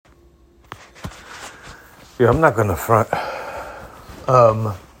Yeah, I'm not gonna front.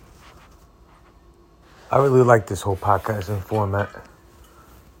 Um, I really like this whole podcasting format,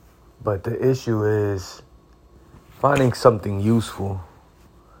 but the issue is finding something useful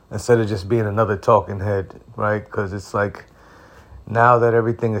instead of just being another talking head, right? Because it's like now that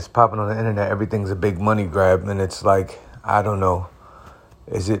everything is popping on the internet, everything's a big money grab, and it's like I don't know.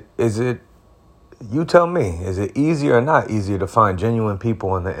 Is it? You tell me. Is it easier or not easier to find genuine people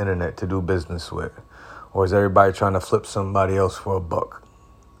on the internet to do business with, or is everybody trying to flip somebody else for a buck?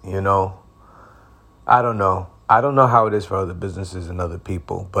 You know. I don't know. I don't know how it is for other businesses and other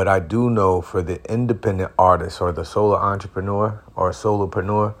people, but I do know for the independent artist or the solo entrepreneur or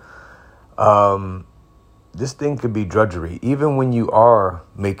solopreneur, this thing could be drudgery. Even when you are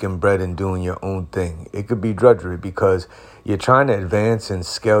making bread and doing your own thing, it could be drudgery because you're trying to advance and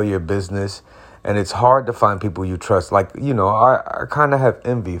scale your business, and it's hard to find people you trust. Like, I kind of have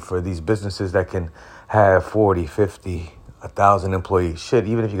envy for these businesses that can have 40, 50, 1,000 employees. Shit,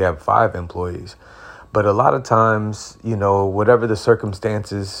 even if you have 5 employees. But a lot of times, whatever the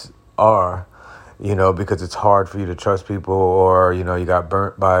circumstances are, because it's hard for you to trust people or, you got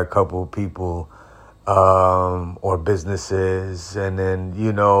burnt by a couple of people or businesses and then,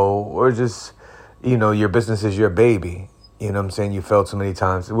 or just, your business is your baby. You know what I'm saying? You failed so many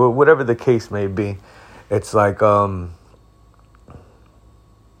times. Well, whatever the case may be, it's like,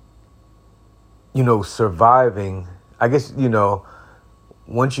 surviving, I guess,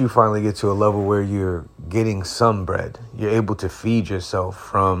 once you finally get to a level where you're getting some bread, you're able to feed yourself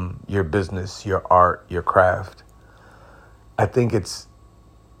from your business, your art, your craft. I think it's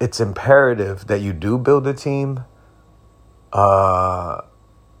imperative that you do build a team. But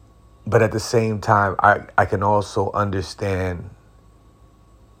at the same time, I can also understand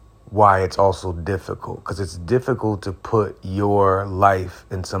why it's also difficult, because it's difficult to put your life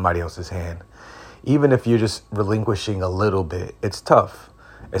in somebody else's hand. Even if you're just relinquishing a little bit, it's tough.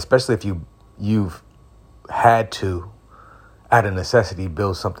 Especially if you've had to, out of necessity,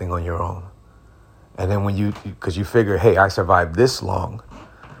 build something on your own. And then because you figure, hey, I survived this long,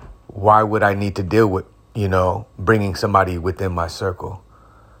 why would I need to deal with, bringing somebody within my circle?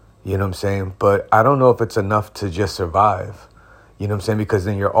 You know what I'm saying? But I don't know if it's enough to just survive. You know what I'm saying? Because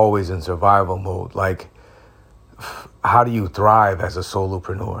then you're always in survival mode. Like, how do you thrive as a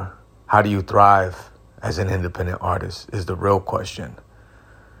solopreneur? How do you thrive as an independent artist is the real question.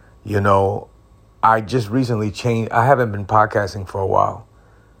 I just recently changed. I haven't been podcasting for a while.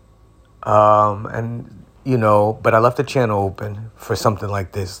 But I left the channel open for something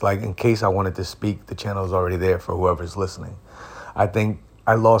like this. Like, in case I wanted to speak, the channel is already there for whoever's listening. I think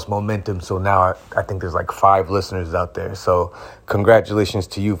I lost momentum, so now I think there's like 5 listeners out there. So congratulations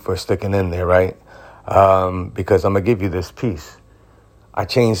to you for sticking in there, right? Because I'm going to give you this piece. I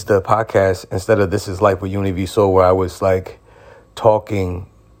changed the podcast. Instead of This Is Life with Univie Soul, where I was like talking,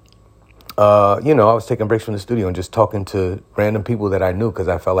 I was taking breaks from the studio and just talking to random people that I knew because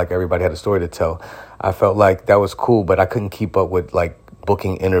I felt like everybody had a story to tell. I felt like that was cool, but I couldn't keep up with like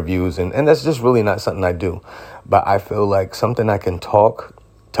booking interviews. And that's just really not something I do. But I feel like something I can talk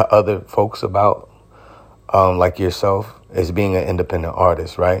to other folks about, like yourself, is being an independent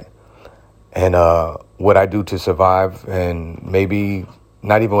artist, right? And what I do to survive, and maybe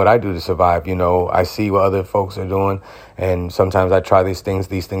not even what I do to survive. I see what other folks are doing, and sometimes I try these things.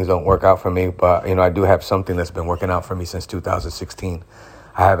 These things don't work out for me, but, I do have something that's been working out for me since 2016.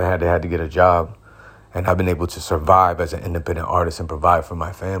 I haven't had to get a job, and I've been able to survive as an independent artist and provide for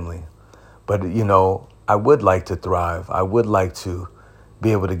my family. But, I would like to thrive. I would like to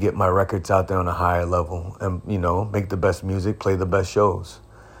be able to get my records out there on a higher level and, make the best music, play the best shows.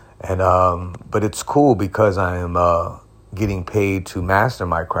 And but it's cool because I am getting paid to master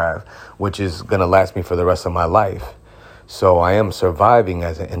my craft, which is going to last me for the rest of my life. So I am surviving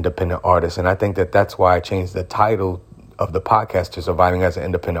as an independent artist. And I think that that's why I changed the title of the podcast to Surviving as an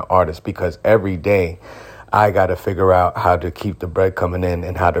Independent Artist, because every day I got to figure out how to keep the bread coming in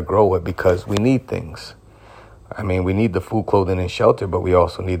and how to grow it, because we need things. I mean, we need the food, clothing, and shelter, but we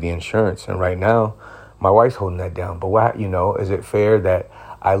also need the insurance. And right now, my wife's holding that down. But is it fair that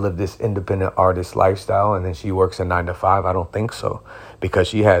I live this independent artist lifestyle and then she works a 9 to 5? I don't think so, because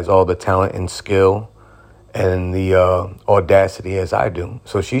she has all the talent and skill and the audacity as I do.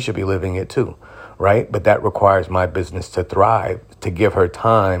 So she should be living it too, right? But that requires my business to thrive, to give her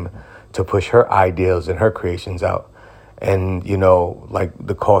time to push her ideals and her creations out. And, like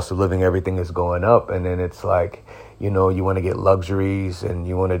the cost of living, everything is going up. And then it's like, you want to get luxuries and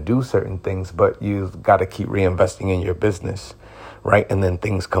you want to do certain things, but you've got to keep reinvesting in your business, right? And then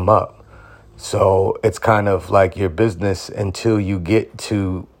things come up. So it's kind of like your business until you get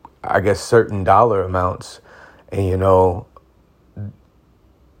to I guess, certain dollar amounts, and, you know,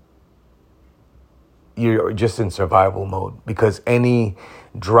 you're just in survival mode because any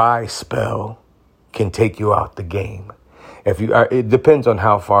dry spell can take you out the game. If you are, it depends on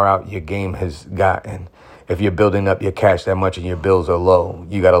how far out your game has gotten. If you're building up your cash that much and your bills are low,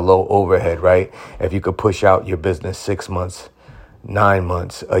 you got a low overhead, right? If you could push out your business 6 months, 9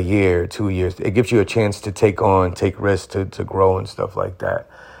 months, a year, 2 years, it gives you a chance to take risks to grow and stuff like that.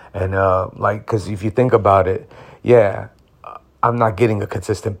 And because if you think about it, yeah, I'm not getting a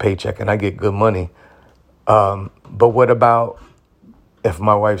consistent paycheck and I get good money. But what about if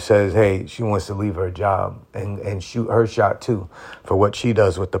my wife says, hey, she wants to leave her job and shoot her shot too for what she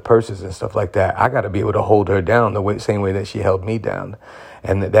does with the purses and stuff like that? I got to be able to hold her down same way that she held me down.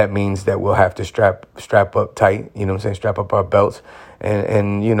 And that means that we'll have to strap up tight, you know what I'm saying? Strap up our belts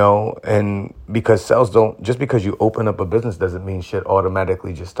and because just because you open up a business doesn't mean shit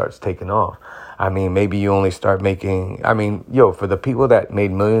automatically just starts taking off. I mean, maybe you only start making, for the people that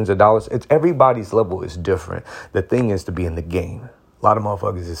made millions of dollars, everybody's level is different. The thing is to be in the game. A lot of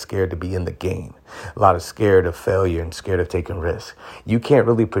motherfuckers is scared to be in the game. A lot of scared of failure and scared of taking risks. You can't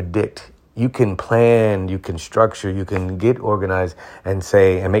really predict. You can plan, you can structure, you can get organized and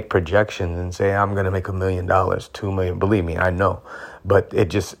make projections and say, I'm going to make $1 million, $2 million. Believe me, I know. But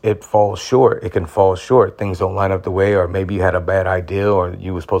it falls short. It can fall short. Things don't line up the way, or maybe you had a bad idea, or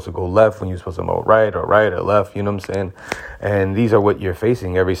you were supposed to go left when you were supposed to go right or left. You know what I'm saying? And these are what you're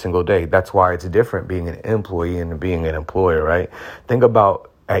facing every single day. That's why it's different being an employee and being an employer, right? Think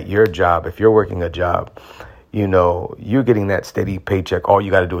about at your job, if you're working a job, you know, you're getting that steady paycheck. All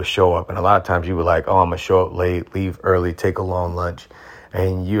you got to do is show up. And a lot of times you were like, oh, I'm going to show up late, leave early, take a long lunch.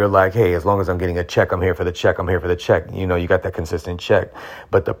 And you're like, hey, as long as I'm getting a check, I'm here for the check. I'm here for the check. You know, you got that consistent check.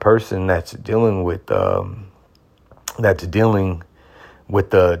 But the person that's dealing with the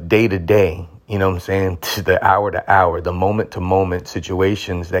day to day, you know what I'm saying, to the hour to hour, the moment to moment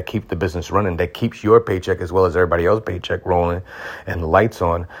situations that keep the business running, that keeps your paycheck as well as everybody else's paycheck rolling and the lights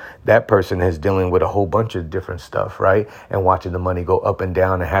on. That person is dealing with a whole bunch of different stuff, right? And watching the money go up and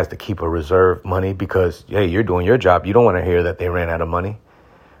down and has to keep a reserve money because, hey, you're doing your job. You don't want to hear that they ran out of money,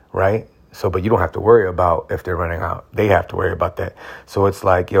 right? So, but you don't have to worry about if they're running out. They have to worry about that. So it's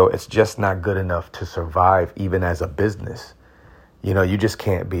like, it's just not good enough to survive even as a business. You know, you just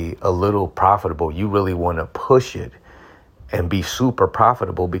can't be a little profitable. You really want to push it and be super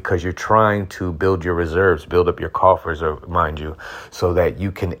profitable because you're trying to build your reserves, build up your coffers, or mind you, so that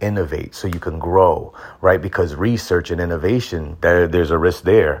you can innovate, so you can grow, right? Because research and innovation, there's a risk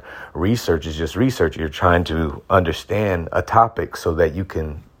there. Research is just research. You're trying to understand a topic so that you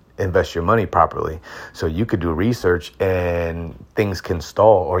can invest your money properly. So you could do research and things can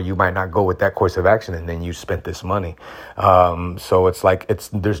stall, or you might not go with that course of action and then you spent this money. So it's like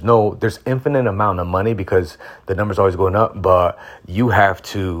there's infinite amount of money because the number's always going up, but you have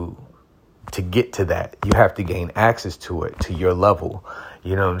to get to that. You have to gain access to it, to your level.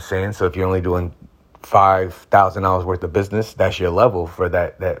 You know what I'm saying? So if you're only doing $5,000 worth of business, that's your level for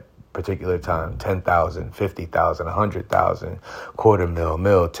that particular time. 10,000, 50,000, 100,000, quarter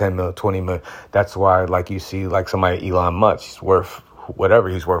mil, 10 mil, 20 mil. That's why, like, you see, like somebody, Elon Musk, he's worth whatever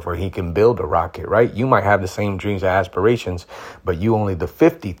he's worth, or he can build a rocket, right? You might have the same dreams and aspirations, but you only the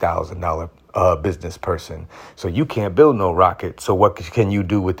 $50,000 business person. So you can't build no rocket. So what can you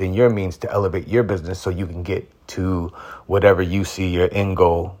do within your means to elevate your business so you can get to whatever you see your end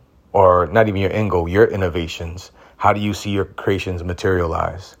goal, or not even your end goal, your innovations? How do you see your creations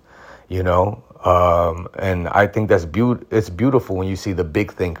materialize? You know, and I think it's beautiful when you see the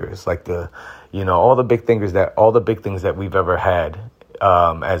big thinkers, like all the big things that we've ever had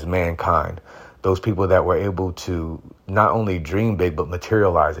as mankind. Those people that were able to not only dream big, but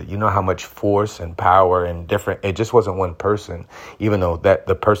materialize it. You know how much force and power and it just wasn't one person, even though that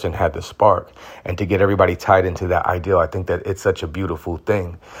the person had the spark. And to get everybody tied into that ideal, I think that it's such a beautiful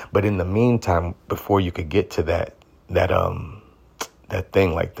thing. But in the meantime, before you could get to that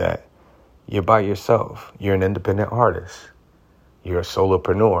thing like that, you're by yourself. You're an independent artist. You're a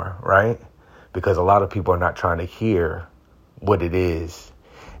solopreneur, right? Because a lot of people are not trying to hear what it is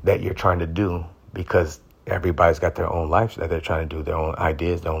that you're trying to do, because everybody's got their own lives that they're trying to do, their own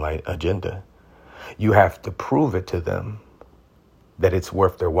ideas, their own agenda. You have to prove it to them that it's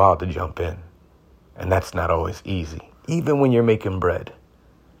worth their while to jump in. And that's not always easy, even when you're making bread,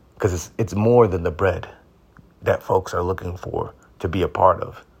 because it's more than the bread that folks are looking for to be a part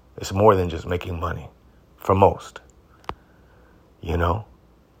of. It's more than just making money for most, you know?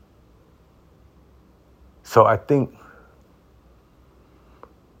 So I think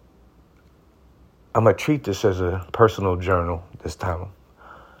I'm going to treat this as a personal journal this time.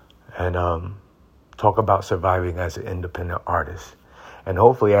 and talk about surviving as an independent artist. And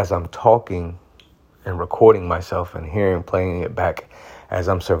hopefully as I'm talking and recording myself and playing it back as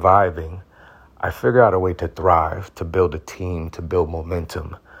I'm surviving, I figure out a way to thrive, to build a team, to build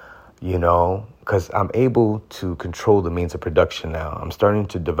momentum, because I'm able to control the means of production now. I'm starting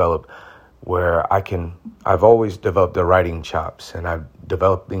to develop where I've always developed the writing chops, and I'm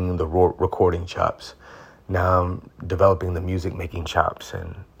developing the recording chops. Now I'm developing the music making chops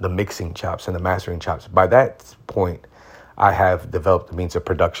and the mixing chops and the mastering chops. By that point, I have developed the means of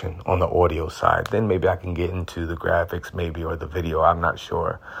production on the audio side. Then maybe I can get into the graphics, or the video. I'm not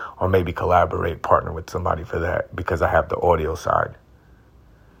sure. Or maybe partner with somebody for that because I have the audio side.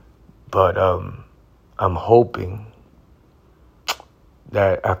 But I'm hoping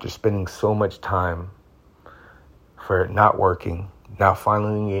that after spending so much time for it not working, now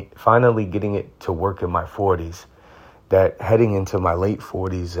finally getting it to work in my 40s, that heading into my late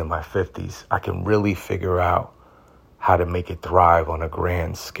 40s and my 50s, I can really figure out how to make it thrive on a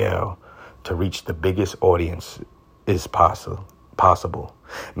grand scale to reach the biggest audience is possible.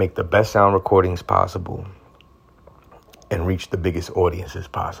 Make the best sound recordings possible and reach the biggest audiences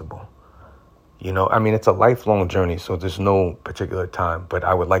possible. It's a lifelong journey, so there's no particular time, but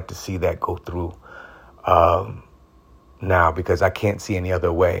I would like to see that go through now because I can't see any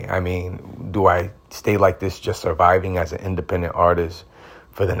other way. Do I stay like this, just surviving as an independent artist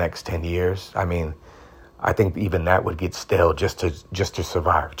for the next 10 years? I think even that would get stale just to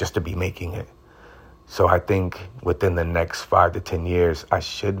survive, just to be making it. So I think within the next 5 to 10 years, I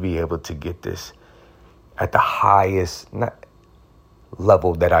should be able to get this at the highest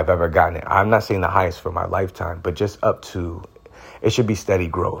level that I've ever gotten it. I'm not saying the highest for my lifetime, but just up to, it should be steady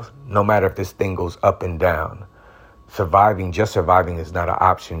growth. No matter if this thing goes up and down, surviving is not an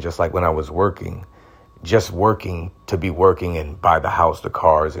option. Just like when I was working, just working to be working and buy the house, the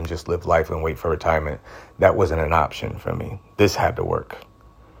cars, and just live life and wait for retirement, that wasn't an option for me. This had to work.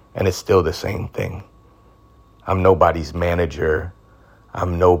 And it's still the same thing. I'm nobody's manager.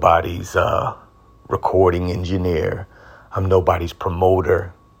 I'm nobody's recording engineer. I'm nobody's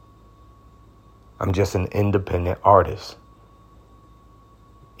promoter. I'm just an independent artist.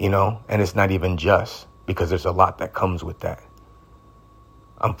 And it's not even just, because there's a lot that comes with that.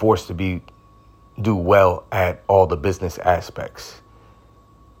 I'm forced to do well at all the business aspects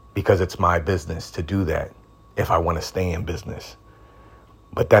because it's my business to do that if I want to stay in business.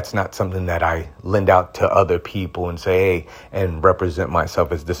 But that's not something that I lend out to other people and say, hey, and represent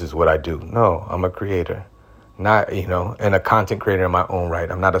myself as this is what I do. No, I'm a creator, not, and a content creator in my own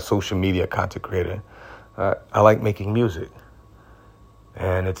right. I'm not a social media content creator. I like making music,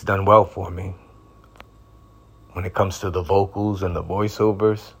 and it's done well for me when it comes to the vocals and the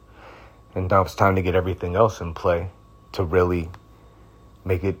voiceovers. And now it's time to get everything else in play to really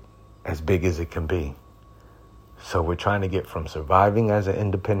make it as big as it can be. So we're trying to get from surviving as an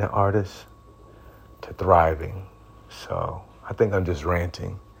independent artist to thriving. So I think I'm just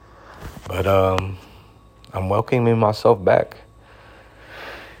ranting. But I'm welcoming myself back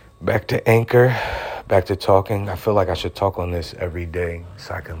to Anchor, back to talking. I feel like I should talk on this every day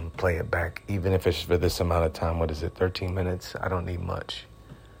so I can play it back, even if it's for this amount of time. What is it, 13 minutes? I don't need much.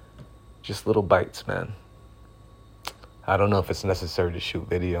 Just little bites, man. I don't know if it's necessary to shoot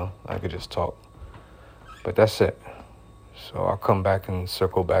video. I could just talk. But that's it. So I'll come back and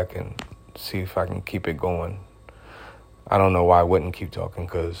circle back and see if I can keep it going. I don't know why I wouldn't keep talking,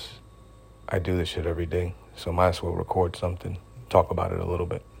 because I do this shit every day. So might as well record something, talk about it a little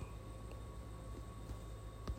bit.